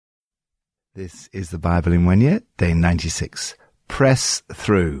This is the Bible in 1 year, day 96. Press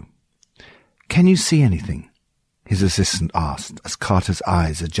through. Can you see anything? His assistant asked as Carter's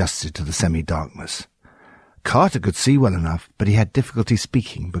eyes adjusted to the semi-darkness. Carter could see well enough, but he had difficulty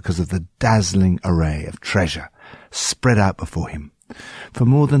speaking because of the dazzling array of treasure spread out before him. For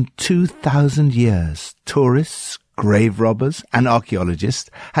more than 2,000 years, tourists, grave robbers and archaeologists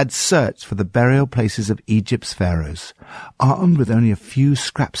had searched for the burial places of Egypt's pharaohs. Armed with only a few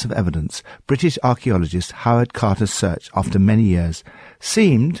scraps of evidence, British archaeologist Howard Carter's search, after many years,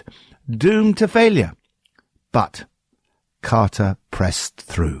 seemed doomed to failure. But Carter pressed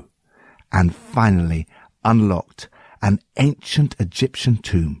through and finally unlocked an ancient Egyptian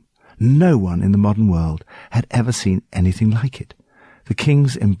tomb. No one in the modern world had ever seen anything like it. The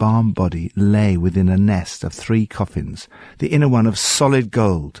king's embalmed body lay within a nest of 3 coffins, the inner one of solid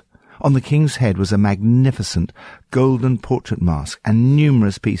gold. On the king's head was a magnificent golden portrait mask, and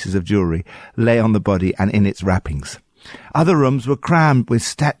numerous pieces of jewellery lay on the body and in its wrappings. Other rooms were crammed with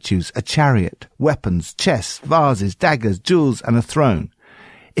statues, a chariot, weapons, chests, vases, daggers, jewels, and a throne.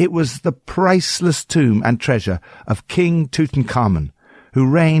 It was the priceless tomb and treasure of King Tutankhamun, who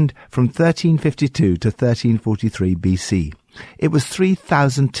reigned from 1352 to 1343 BC. It was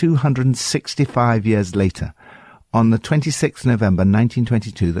 3,265 years later, on the 26th November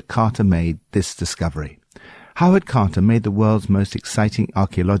 1922, that Carter made this discovery. Howard Carter made the world's most exciting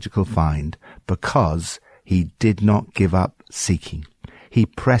archaeological find because he did not give up seeking. He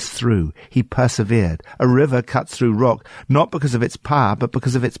pressed through. He persevered. A river cuts through rock, not because of its power, but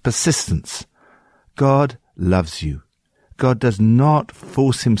because of its persistence. God loves you. God does not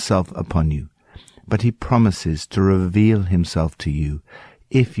force himself upon you, but he promises to reveal himself to you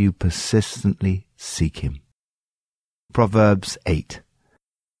if you persistently seek him. Proverbs 8.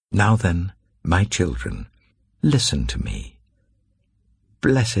 Now then, my children, listen to me.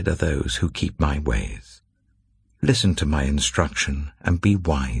 Blessed are those who keep my ways. Listen to my instruction and be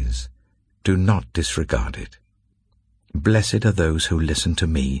wise. Do not disregard it. Blessed are those who listen to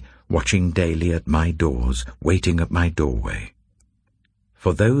me, watching daily at my doors, waiting at my doorway.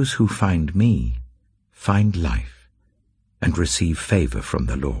 For those who find me find life and receive favor from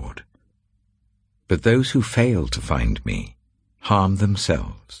the Lord. But those who fail to find me harm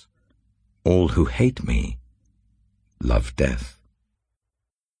themselves. All who hate me love death.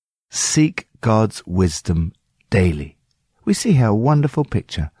 Seek God's wisdom daily. We see here a wonderful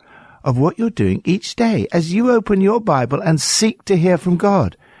picture of what you're doing each day as you open your Bible and seek to hear from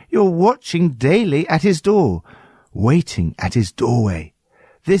God. You're watching daily at his door, waiting at his doorway.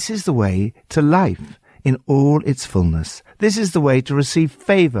 This is the way to life in all its fullness. This is the way to receive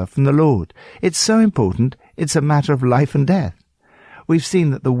favor from the Lord. It's so important, it's a matter of life and death. We've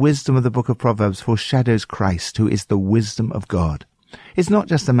seen that the wisdom of the book of Proverbs foreshadows Christ, who is the wisdom of God. It's not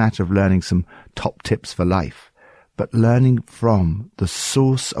just a matter of learning some top tips for life, but learning from the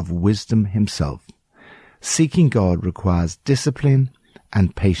source of wisdom himself. Seeking God requires discipline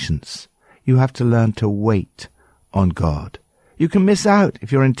and patience. You have to learn to wait on God. You can miss out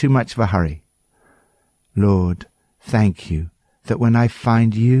if you're in too much of a hurry. Lord, thank you that when I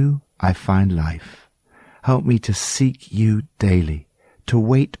find you, I find life. Help me to seek you daily, to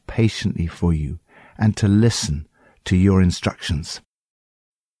wait patiently for you, and to listen to your instructions.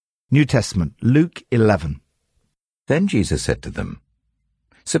 New Testament, Luke 11. Then Jesus said to them,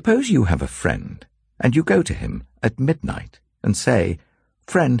 Suppose you have a friend, and you go to him at midnight and say,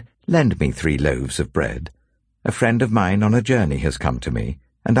 Friend, lend me 3 loaves of bread. A friend of mine on a journey has come to me,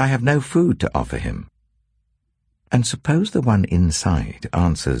 and I have no food to offer him. And suppose the one inside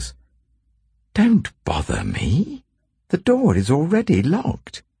answers, Don't bother me. The door is already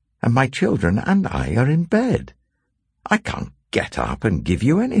locked, and my children and I are in bed. I can't get up and give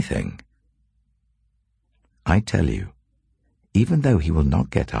you anything. I tell you, even though he will not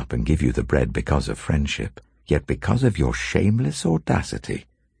get up and give you the bread because of friendship, yet because of your shameless audacity,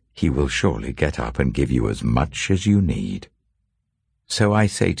 he will surely get up and give you as much as you need. So I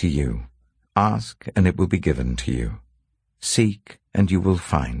say to you, ask and it will be given to you. Seek and you will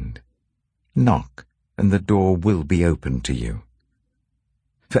find. Knock and the door will be opened to you.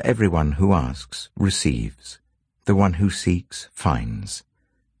 For everyone who asks receives, the one who seeks finds,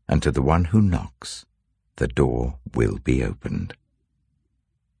 and to the one who knocks the door will be opened.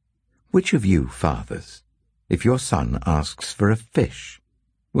 Which of you, fathers, if your son asks for a fish,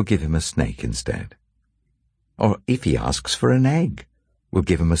 will give him a snake instead? Or if he asks for an egg, will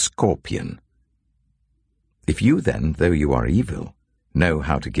give him a scorpion? If you then, though you are evil, know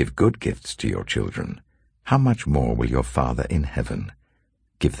how to give good gifts to your children, how much more will your Father in heaven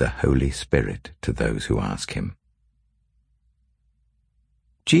give the Holy Spirit to those who ask him?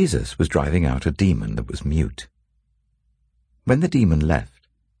 Jesus was driving out a demon that was mute. When the demon left,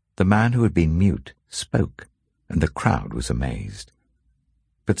 the man who had been mute spoke, and the crowd was amazed.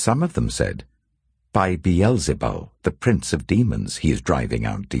 But some of them said, "By Beelzebul, the prince of demons, he is driving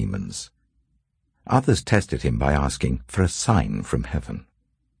out demons." Others tested him by asking for a sign from heaven.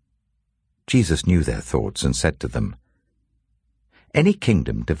 Jesus knew their thoughts and said to them, "Any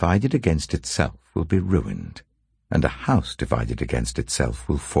kingdom divided against itself will be ruined, and a house divided against itself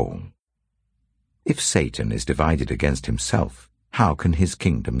will fall. If Satan is divided against himself, how can his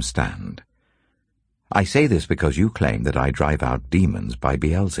kingdom stand? I say this because you claim that I drive out demons by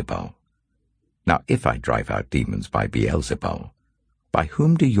Beelzebul. Now if I drive out demons by Beelzebul, by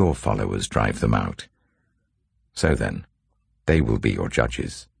whom do your followers drive them out? So then, they will be your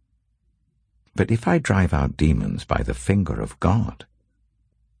judges. But if I drive out demons by the finger of God,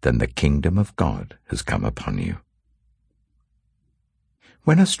 then the kingdom of God has come upon you.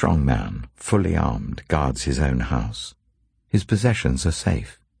 When a strong man, fully armed, guards his own house, his possessions are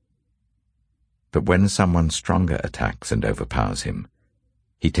safe. But when someone stronger attacks and overpowers him,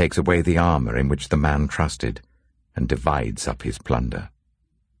 he takes away the armor in which the man trusted and divides up his plunder.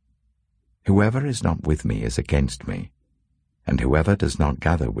 Whoever is not with me is against me, and whoever does not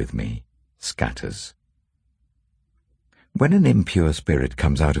gather with me scatters. When an impure spirit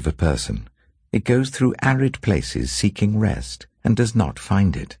comes out of a person, it goes through arid places seeking rest and does not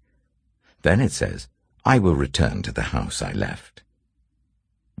find it. Then it says, I will return to the house I left.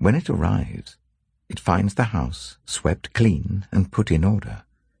 When it arrives, it finds the house swept clean and put in order.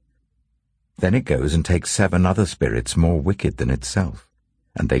 Then it goes and takes 7 other spirits more wicked than itself,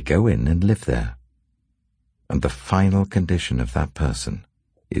 and they go in and live there. And the final condition of that person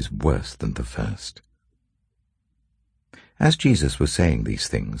is worse than the first. As Jesus was saying these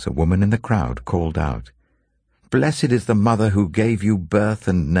things, a woman in the crowd called out, "Blessed is the mother who gave you birth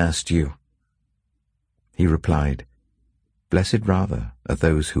and nursed you." He replied, "Blessed rather are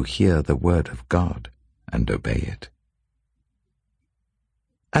those who hear the word of God and obey it."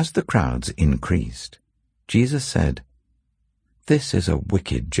 As the crowds increased, Jesus said, "This is a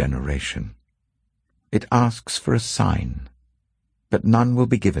wicked generation. It asks for a sign, but none will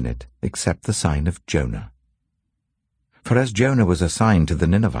be given it except the sign of Jonah. For as Jonah was a sign to the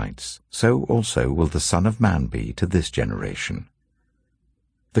Ninevites, so also will the Son of Man be to this generation.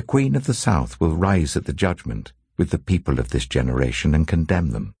 The Queen of the South will rise at the judgment with the people of this generation and condemn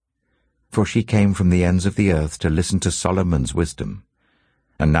them. For she came from the ends of the earth to listen to Solomon's wisdom,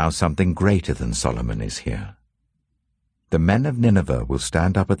 and now something greater than Solomon is here. The men of Nineveh will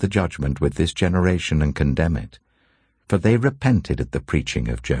stand up at the judgment with this generation and condemn it, for they repented at the preaching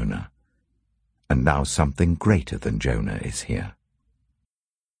of Jonah, and now something greater than Jonah is here."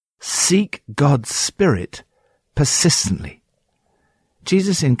 Seek God's Spirit persistently.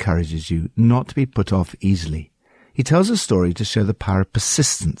 Jesus encourages you not to be put off easily. He tells a story to show the power of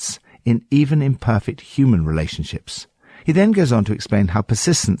persistence in even imperfect human relationships. He then goes on to explain how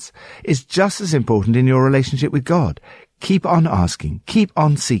persistence is just as important in your relationship with God. Keep on asking, keep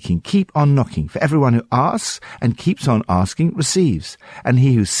on seeking, keep on knocking. For everyone who asks and keeps on asking receives, and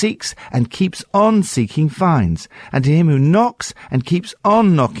he who seeks and keeps on seeking finds, and to him who knocks and keeps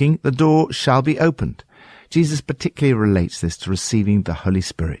on knocking the door shall be opened. Jesus particularly relates this to receiving the Holy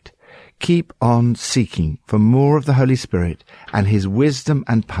Spirit. Keep on seeking for more of the Holy Spirit and his wisdom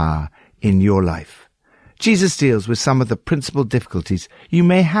and power in your life. Jesus deals with some of the principal difficulties you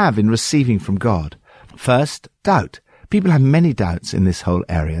may have in receiving from God. First, doubt. People have many doubts in this whole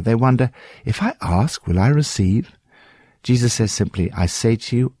area. They wonder, if I ask, will I receive? Jesus says simply, I say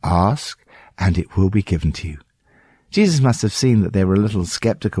to you, ask, and it will be given to you. Jesus must have seen that they were a little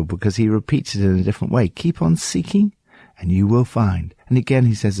skeptical because he repeats it in a different way. Keep on seeking, and you will find. And again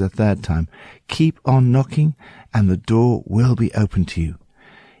he says a third time, keep on knocking, and the door will be open to you.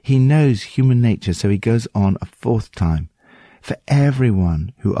 He knows human nature, so he goes on a 4th time. For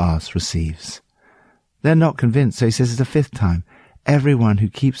everyone who asks receives. They're not convinced, so he says it a 5th time. Everyone who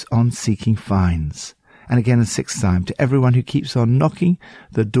keeps on seeking finds. And again a 6th time. To everyone who keeps on knocking,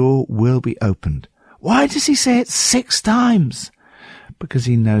 the door will be opened. Why does he say it 6 times? Because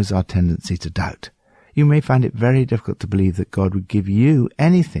he knows our tendency to doubt. You may find it very difficult to believe that God would give you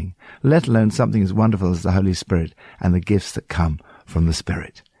anything, let alone something as wonderful as the Holy Spirit and the gifts that come from the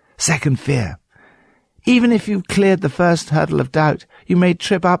Spirit. Second, fear. Even if you've cleared the first hurdle of doubt, you may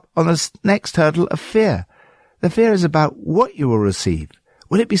trip up on the next hurdle of fear. The fear is about what you will receive.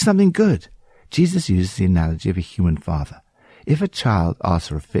 Will it be something good? Jesus uses the analogy of a human father. If a child asks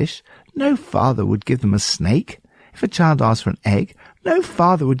for a fish, no father would give them a snake. If a child asks for an egg, no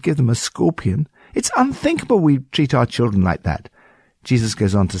father would give them a scorpion. It's unthinkable we treat our children like that. Jesus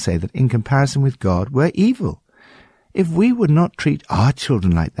goes on to say that in comparison with God, we're evil. If we would not treat our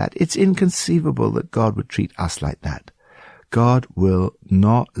children like that, it's inconceivable that God would treat us like that. God will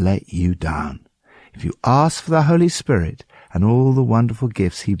not let you down. If you ask for the Holy Spirit and all the wonderful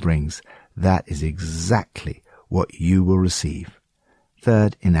gifts he brings, that is exactly what you will receive.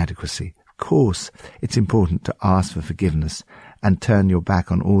 Third, inadequacy. Of course, it's important to ask for forgiveness and turn your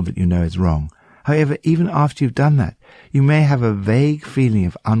back on all that you know is wrong. However, even after you've done that, you may have a vague feeling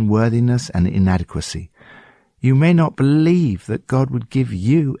of unworthiness and inadequacy. You may not believe that God would give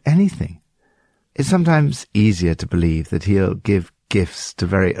you anything. It's sometimes easier to believe that he'll give gifts to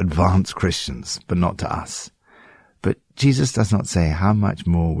very advanced Christians, but not to us. But Jesus does not say, how much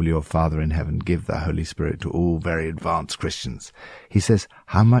more will your Father in heaven give the Holy Spirit to all very advanced Christians? He says,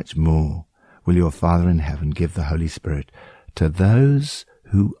 how much more will your Father in heaven give the Holy Spirit to those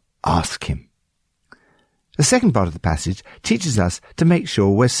who ask him? The second part of the passage teaches us to make sure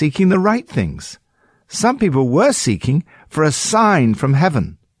we're seeking the right things. Some people were seeking for a sign from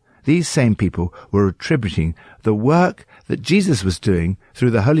heaven. These same people were attributing the work that Jesus was doing through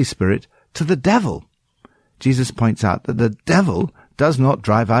the Holy Spirit to the devil. Jesus points out that the devil does not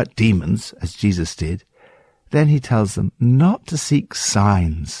drive out demons, as Jesus did. Then he tells them not to seek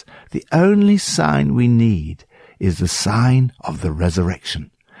signs. The only sign we need is the sign of the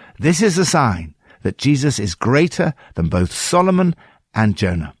resurrection. This is a sign that Jesus is greater than both Solomon and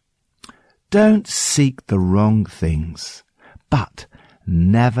Jonah. Don't seek the wrong things, but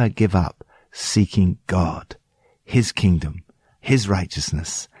never give up seeking God, his kingdom, his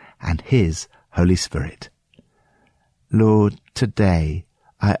righteousness, and his Holy Spirit. Lord, today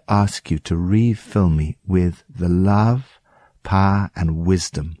I ask you to refill me with the love, power, and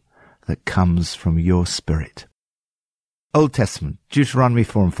wisdom that comes from your Spirit. Old Testament, Deuteronomy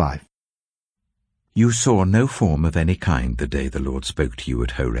 4 and 5. You saw no form of any kind the day the Lord spoke to you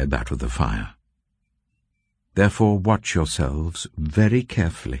at Horeb out of the fire. Therefore watch yourselves very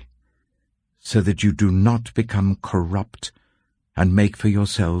carefully, so that you do not become corrupt and make for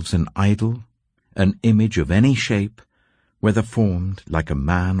yourselves an idol, an image of any shape, whether formed like a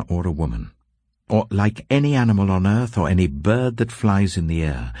man or a woman, or like any animal on earth, or any bird that flies in the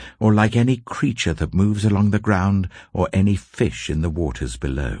air, or like any creature that moves along the ground, or any fish in the waters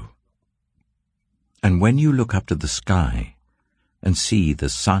below. And when you look up to the sky and see the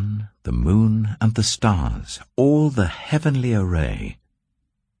sun, the moon, and the stars, all the heavenly array,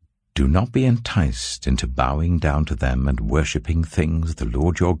 do not be enticed into bowing down to them and worshipping things the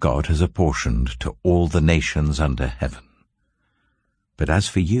Lord your God has apportioned to all the nations under heaven. But as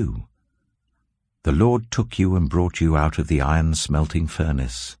for you, the Lord took you and brought you out of the iron-smelting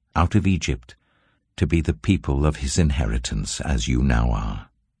furnace, out of Egypt, to be the people of his inheritance, as you now are.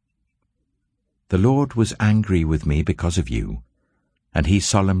 The Lord was angry with me because of you, and he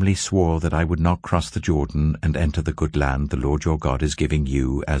solemnly swore that I would not cross the Jordan and enter the good land the Lord your God is giving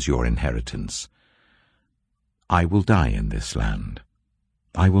you as your inheritance. I will die in this land.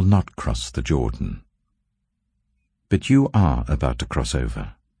 I will not cross the Jordan. But you are about to cross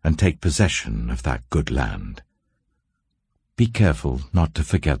over and take possession of that good land. Be careful not to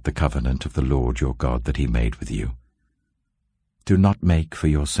forget the covenant of the Lord your God that he made with you. Do not make for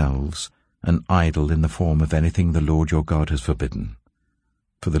yourselves an idol in the form of anything the Lord your God has forbidden.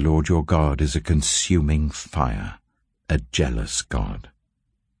 For the Lord your God is a consuming fire, a jealous God.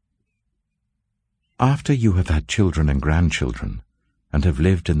 After you have had children and grandchildren, and have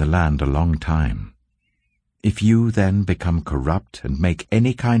lived in the land a long time, if you then become corrupt and make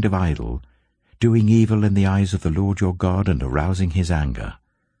any kind of idol, doing evil in the eyes of the Lord your God and arousing his anger,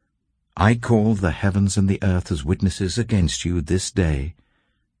 I call the heavens and the earth as witnesses against you this day,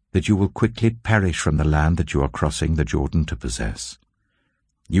 that you will quickly perish from the land that you are crossing the Jordan to possess.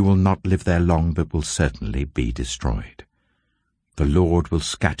 You will not live there long, but will certainly be destroyed. The Lord will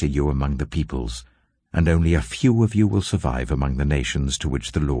scatter you among the peoples, and only a few of you will survive among the nations to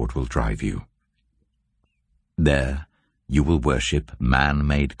which the Lord will drive you. There you will worship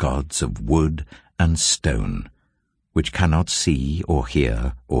man-made gods of wood and stone, which cannot see or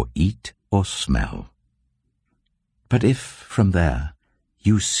hear or eat or smell. But if from there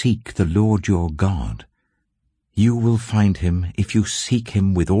you seek the Lord your God, you will find him if you seek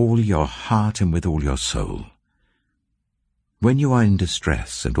him with all your heart and with all your soul. When you are in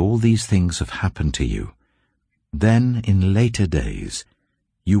distress and all these things have happened to you, then in later days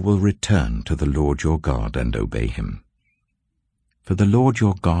you will return to the Lord your God and obey him. For the Lord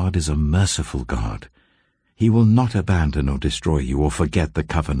your God is a merciful God. He will not abandon or destroy you or forget the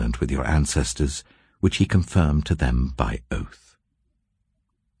covenant with your ancestors, which he confirmed to them by oath.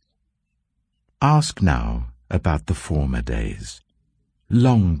 Ask now about the former days.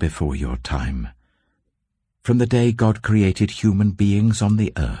 long before your time, from the day God created human beings on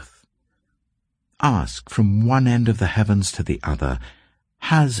the earth. Ask from one end of the heavens to the other,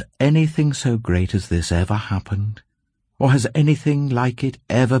 has anything so great as this ever happened? Or has anything like it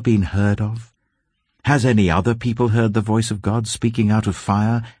ever been heard of? Has any other people heard the voice of God speaking out of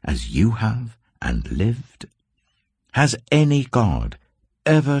fire as you have and lived? Has any God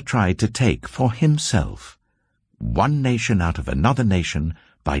ever tried to take for himself one nation out of another nation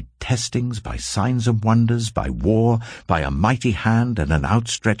by testings, by signs and wonders, by war, by a mighty hand and an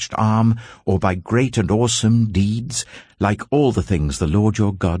outstretched arm, or by great and awesome deeds, like all the things the Lord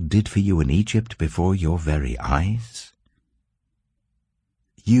your God did for you in Egypt before your very eyes?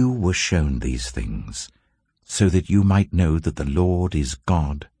 You were shown these things, so that you might know that the Lord is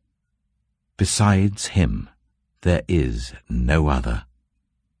God. Besides him, there is no other.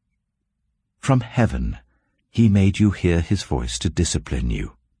 From heaven, he made you hear his voice to discipline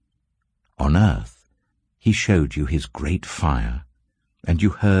you. On earth, he showed you his great fire, and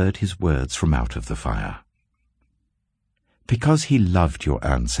you heard his words from out of the fire. Because he loved your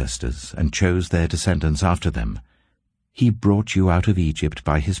ancestors and chose their descendants after them, he brought you out of Egypt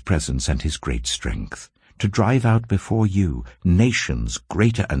by his presence and his great strength, to drive out before you nations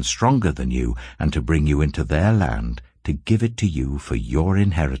greater and stronger than you, and to bring you into their land, to give it to you for your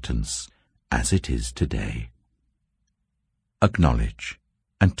inheritance, as it is today. Acknowledge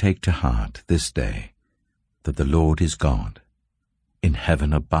and take to heart this day that the Lord is God, in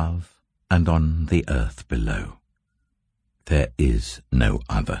heaven above and on the earth below. There is no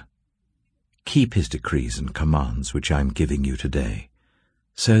other. Keep his decrees and commands which I am giving you today,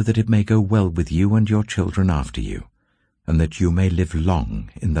 so that it may go well with you and your children after you, and that you may live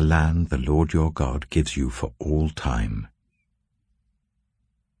long in the land the Lord your God gives you for all time.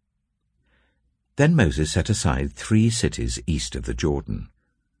 Then Moses set aside 3 cities east of the Jordan,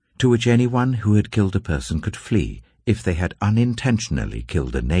 to which anyone who had killed a person could flee if they had unintentionally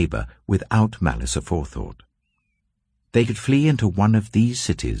killed a neighbor without malice aforethought. They could flee into one of these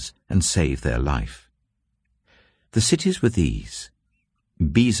cities and save their life. The cities were these: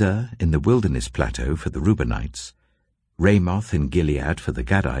 Bezer in the wilderness plateau for the Reubenites, Ramoth in Gilead for the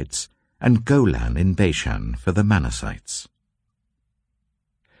Gadites, and Golan in Bashan for the Manassites.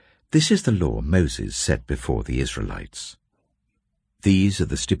 This is the law Moses set before the Israelites. These are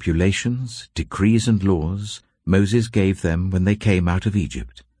the stipulations, decrees, and laws Moses gave them when they came out of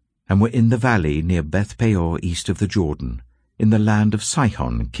Egypt, and were in the valley near Beth-peor east of the Jordan, in the land of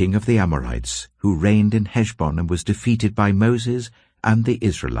Sihon, king of the Amorites, who reigned in Heshbon and was defeated by Moses and the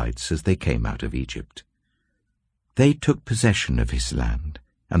Israelites as they came out of Egypt. They took possession of his land,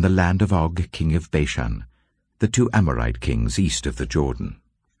 and the land of Og, king of Bashan, the 2 Amorite kings east of the Jordan.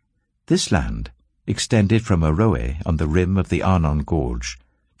 This land extended from Aroer on the rim of the Arnon Gorge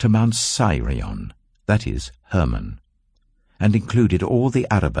to Mount Sirion, that is, Hermon, and included all the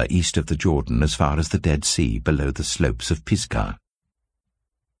Arabah east of the Jordan as far as the Dead Sea below the slopes of Pisgah.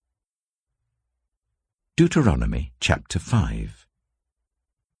 Deuteronomy chapter 5.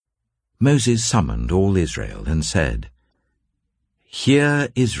 Moses summoned all Israel and said, "Hear,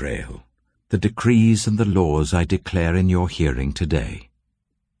 Israel, the decrees and the laws I declare in your hearing today.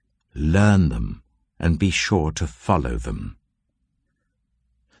 Learn them and be sure to follow them.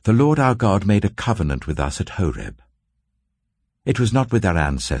 The Lord our God made a covenant with us at Horeb. It was not with our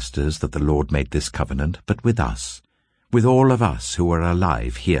ancestors that the Lord made this covenant, but with us, with all of us who are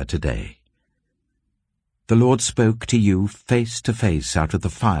alive here today. The Lord spoke to you face to face out of the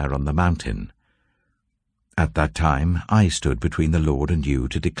fire on the mountain. At that time I stood between the Lord and you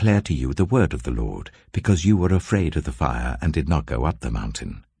to declare to you the word of the Lord, because you were afraid of the fire and did not go up the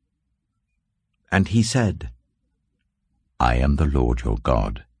mountain. And he said, I am the Lord your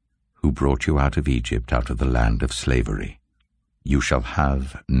God, who brought you out of Egypt, out of the land of slavery. You shall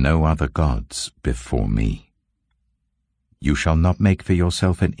have no other gods before me. You shall not make for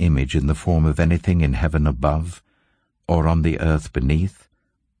yourself an image in the form of anything in heaven above, or on the earth beneath,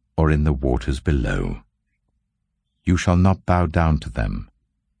 or in the waters below. You shall not bow down to them,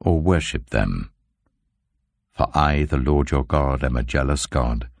 or worship them. For I, the Lord your God, am a jealous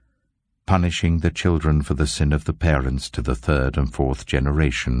God, punishing the children for the sin of the parents to the 3rd and 4th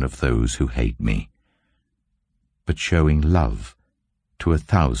generation of those who hate me, but showing love to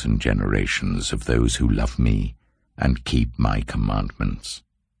 1,000 generations of those who love me and keep my commandments.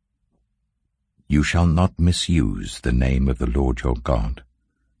 You shall not misuse the name of the Lord your God,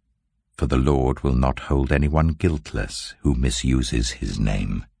 for the Lord will not hold anyone guiltless who misuses his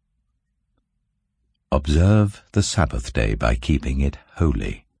name. Observe the Sabbath day by keeping it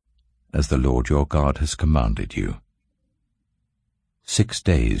holy, as the Lord your God has commanded you. 6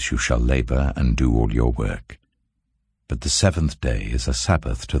 days you shall labor and do all your work, but the 7th day is a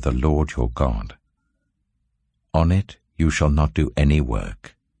Sabbath to the Lord your God. On it you shall not do any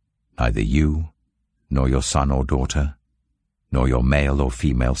work, neither you, nor your son or daughter, nor your male or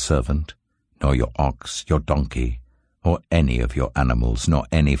female servant, nor your ox, your donkey, or any of your animals, nor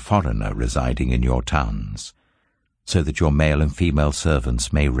any foreigner residing in your towns, so that your male and female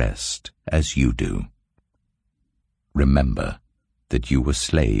servants may rest as you do. Remember that you were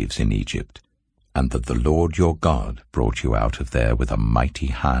slaves in Egypt, and that the Lord your God brought you out of there with a mighty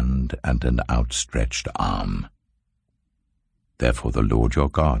hand and an outstretched arm. Therefore the Lord your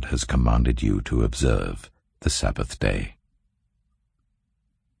God has commanded you to observe the Sabbath day.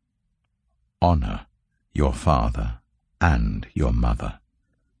 Honor your father and your mother,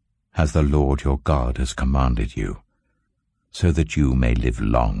 as the Lord your God has commanded you, so that you may live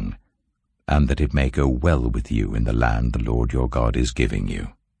long, and that it may go well with you in the land the Lord your God is giving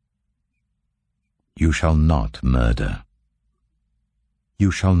you. You shall not murder.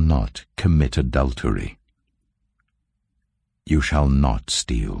 You shall not commit adultery. You shall not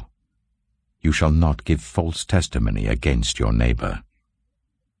steal. You shall not give false testimony against your neighbor.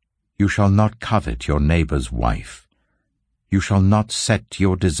 You shall not covet your neighbor's wife. You shall not set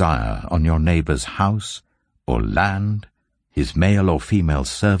your desire on your neighbor's house or land, his male or female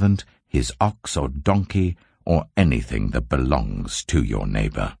servant, his ox or donkey, or anything that belongs to your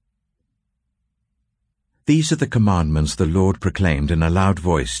neighbor. These are the commandments the Lord proclaimed in a loud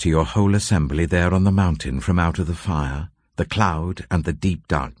voice to your whole assembly there on the mountain from out of the fire, the cloud, and the deep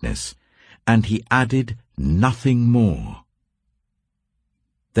darkness, and he added nothing more.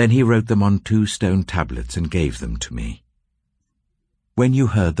 Then he wrote them on 2 stone tablets and gave them to me. When you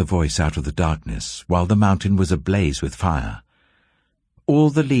heard the voice out of the darkness, while the mountain was ablaze with fire, all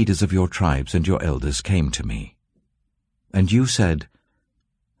the leaders of your tribes and your elders came to me. And you said,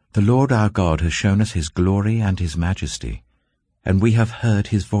 The Lord our God has shown us his glory and his majesty, and we have heard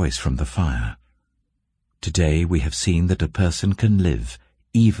his voice from the fire. Today we have seen that a person can live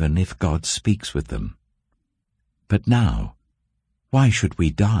even if God speaks with them. But now, why should we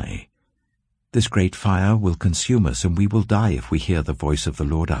die? This great fire will consume us, and we will die if we hear the voice of the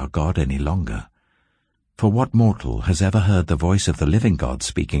Lord our God any longer. For what mortal has ever heard the voice of the living God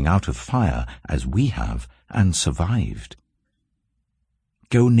speaking out of fire as we have, and survived?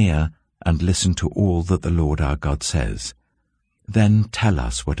 Go near and listen to all that the Lord our God says. Then tell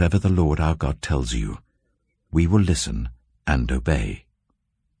us whatever the Lord our God tells you. We will listen and obey.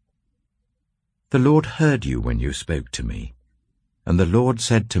 The Lord heard you when you spoke to me, and the Lord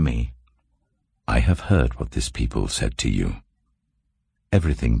said to me, I have heard what this people said to you.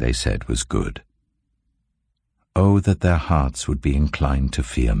 Everything they said was good. Oh, that their hearts would be inclined to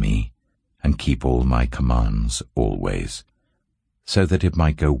fear me, and keep all my commands always, so that it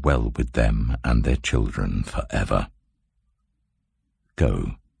might go well with them and their children forever.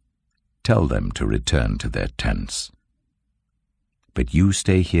 Go, tell them to return to their tents. But you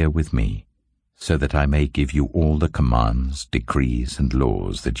stay here with me, so that I may give you all the commands, decrees, and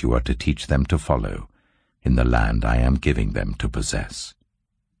laws that you are to teach them to follow in the land I am giving them to possess.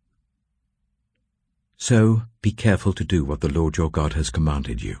 So be careful to do what the Lord your God has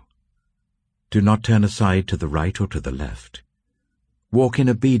commanded you. Do not turn aside to the right or to the left. Walk in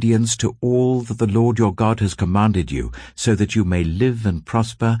obedience to all that the Lord your God has commanded you, so that you may live and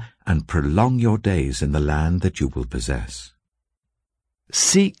prosper and prolong your days in the land that you will possess.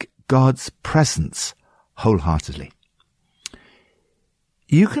 Seek God's presence wholeheartedly.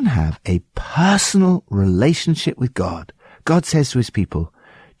 You can have a personal relationship with God. God says to his people,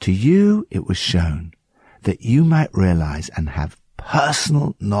 to you it was shown that you might realize and have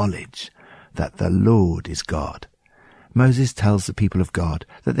personal knowledge that the Lord is God. Moses tells the people of God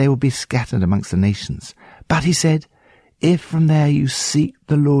that they will be scattered amongst the nations. But he said, if from there you seek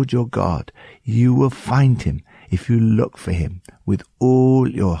the Lord your God, you will find him if you look for him with all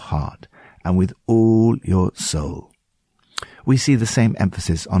your heart and with all your soul. We see the same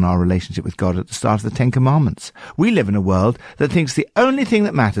emphasis on our relationship with God at the start of the 10 Commandments. We live in a world that thinks the only thing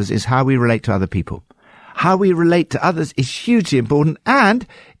that matters is how we relate to other people. How we relate to others is hugely important, and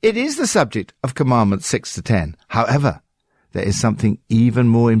it is the subject of Commandments 6 to 10. However, there is something even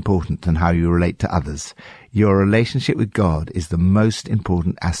more important than how you relate to others. Your relationship with God is the most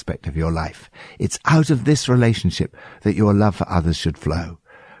important aspect of your life. It's out of this relationship that your love for others should flow.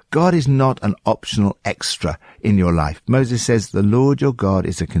 God is not an optional extra in your life. Moses says, the Lord your God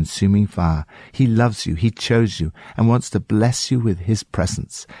is a consuming fire. He loves you, he chose you, and wants to bless you with his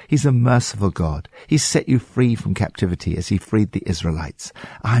presence. He's a merciful God. He set you free from captivity as he freed the Israelites.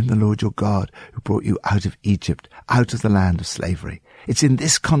 I'm the Lord your God who brought you out of Egypt, out of the land of slavery. It's in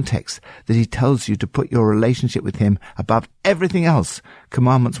this context that he tells you to put your relationship with him above everything else,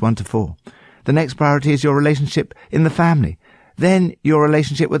 Commandments 1-4. The next priority is your relationship in the family. Then your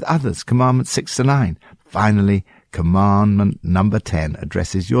relationship with others, Commandments 6-9. Finally, Commandment number 10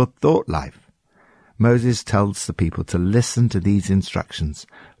 addresses your thought life. Moses tells the people to listen to these instructions,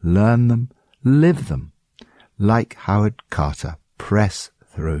 learn them, live them. Like Howard Carter, press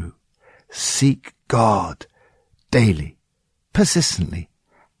through. Seek God daily, persistently,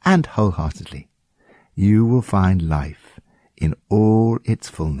 and wholeheartedly. You will find life in all its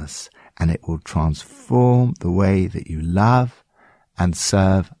fullness, and it will transform the way that you love and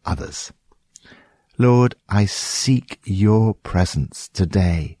serve others. Lord, I seek your presence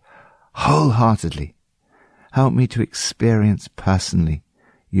today wholeheartedly. Help me to experience personally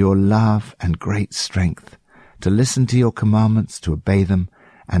your love and great strength, to listen to your commandments, to obey them,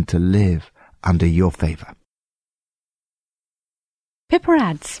 and to live under your favour. Pippa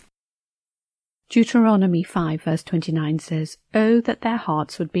adds, Deuteronomy 5 verse 29 says, "Oh, that their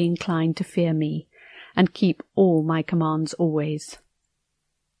hearts would be inclined to fear me, and keep all my commands always."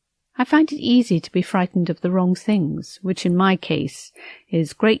 I find it easy to be frightened of the wrong things, which in my case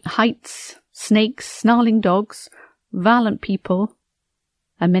is great heights, snakes, snarling dogs, violent people,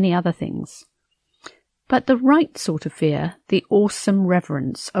 and many other things. But the right sort of fear, the awesome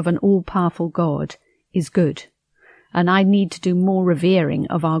reverence of an all-powerful God, is good, and I need to do more revering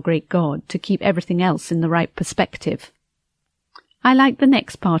of our great God to keep everything else in the right perspective. I like the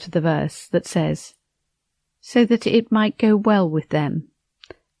next part of the verse that says, "So that it might go well with them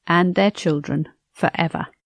and their children forever."